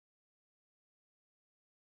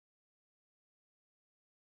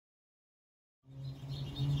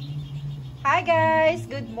Hi guys,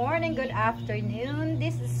 good morning, good afternoon.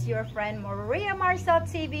 This is your friend Maria Marcel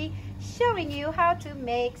TV showing you how to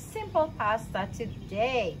make simple pasta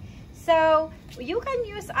today. So you can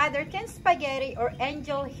use either canned spaghetti or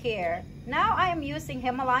angel hair. Now I am using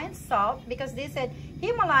Himalayan salt because they said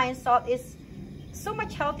Himalayan salt is so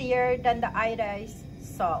much healthier than the iodized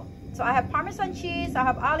salt. So I have Parmesan cheese, I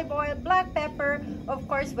have olive oil, black pepper, of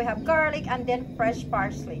course we have garlic, and then fresh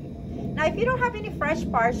parsley. Now if you don't have any fresh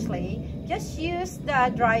parsley, just use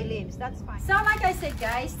the dry leaves, that's fine. So like I said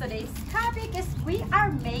guys, today's topic is we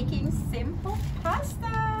are making simple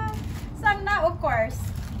pasta. So now of course,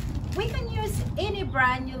 we can use any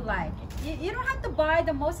brand you like. You don't have to buy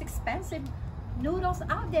the most expensive noodles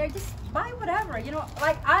out there, just buy whatever, you know,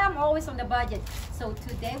 like I am always on the budget. So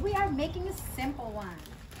today we are making a simple one.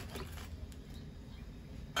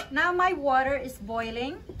 Now my water is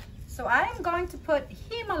boiling, so I am going to put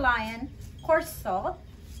Himalayan coarse salt.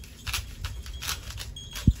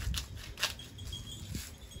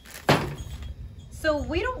 So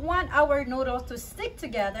we don't want our noodles to stick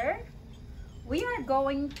together. We are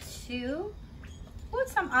going to put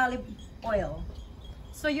some olive oil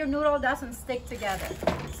so your noodle doesn't stick together.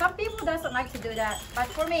 Some people doesn't like to do that, but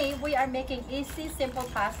for me, we are making easy, simple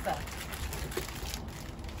pasta.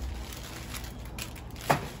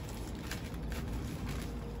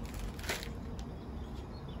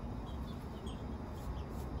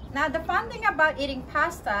 Now the fun thing about eating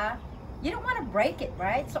pasta, you don't want to break it,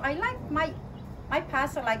 right? So I like my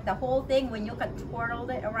pasta like the whole thing when you can twirl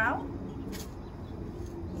it around.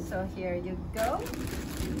 So here you go.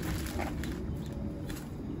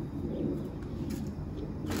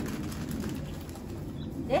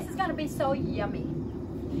 This is gonna be so yummy.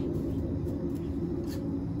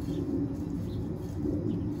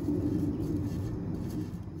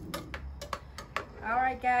 All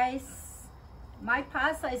right guys, my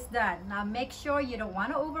pasta is done. Now make sure you don't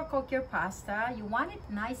want to overcook your pasta. You want it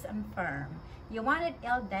nice and firm. You want it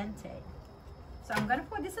al dente. So I'm gonna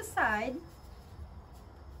put this aside.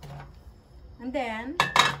 And then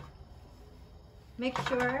make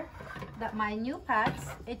sure that my new pats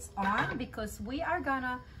it's on because we are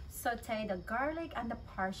gonna saute the garlic and the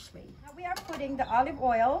parsley. Now we are putting the olive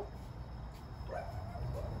oil.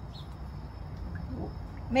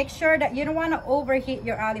 Make sure that you don't want to overheat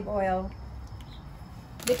your olive oil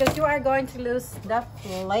because you are going to lose the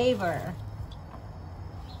flavor.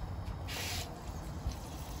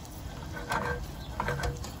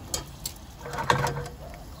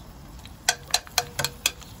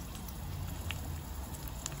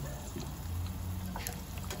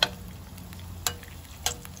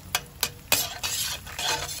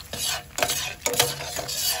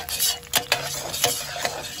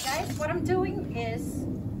 Guys, what I'm doing is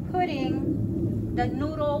putting the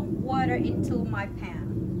noodle water into my pan.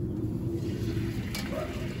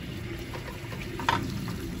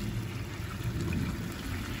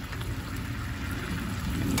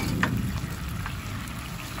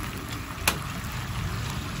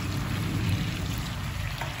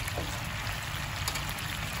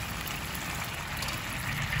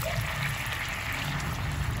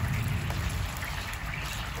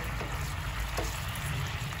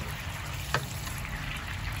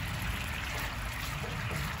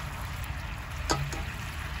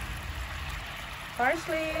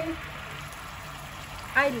 Parsley.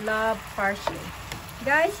 I love parsley.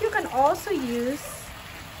 Guys, you can also use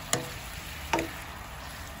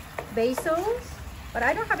basils, but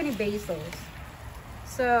I don't have any basils.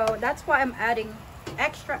 So that's why I'm adding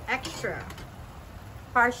extra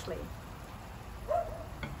parsley.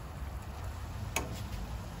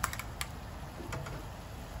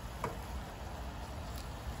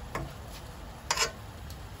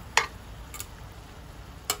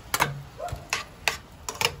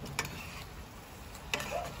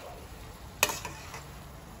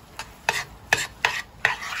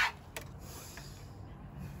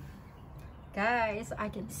 Guys, I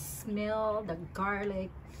can smell the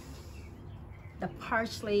garlic, the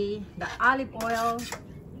parsley, the olive oil.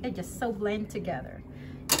 They just so blend together.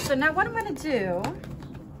 So now what I'm gonna do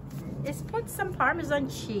is put some Parmesan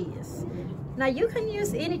cheese. Now you can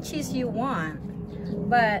use any cheese you want,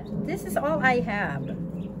 but this is all I have.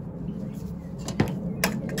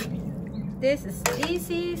 This is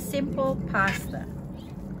easy, simple pasta.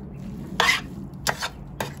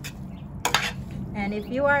 And if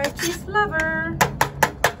you are a cheese lover,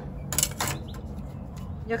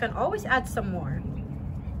 you can always add some more.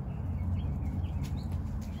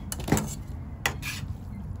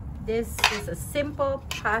 This is a simple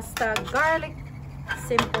pasta, garlic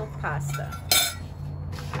simple pasta.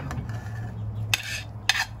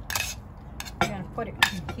 I'm gonna put it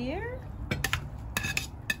on here.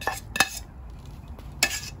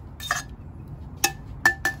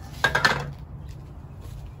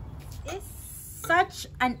 is such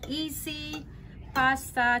an easy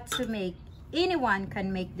pasta to make. Anyone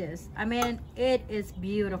can make this. I mean, it is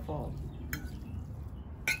beautiful.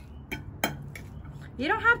 You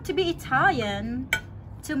don't have to be Italian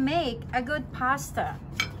to make a good pasta.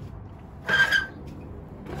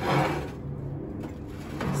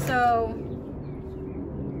 So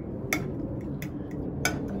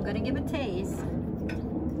I'm gonna give a taste.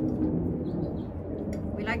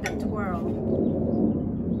 We like that twirl.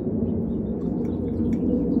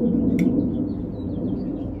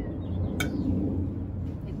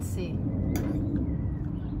 Let's see.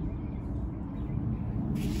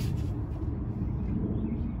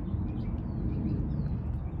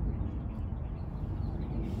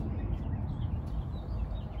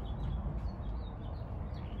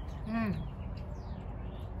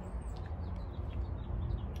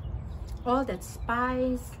 All that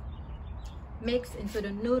spice mixed into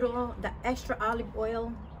the noodle, the extra olive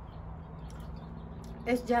oil,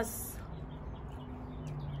 it's just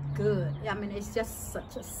good. I mean, it's just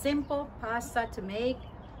such a simple pasta to make,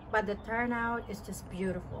 but the turnout is just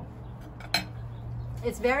beautiful.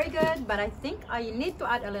 It's very good, but I think I need to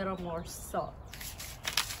add a little more salt.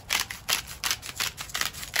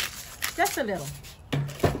 Just a little.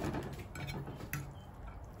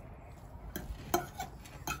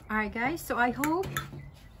 Alright guys, so I hope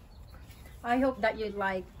that you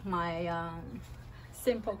like my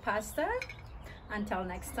simple pasta. Until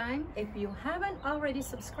next time, if you haven't already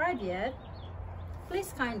subscribed yet,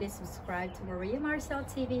 please kindly subscribe to Maria Marcel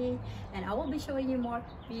TV, and I will be showing you more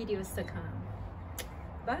videos to come.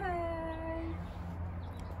 Bye!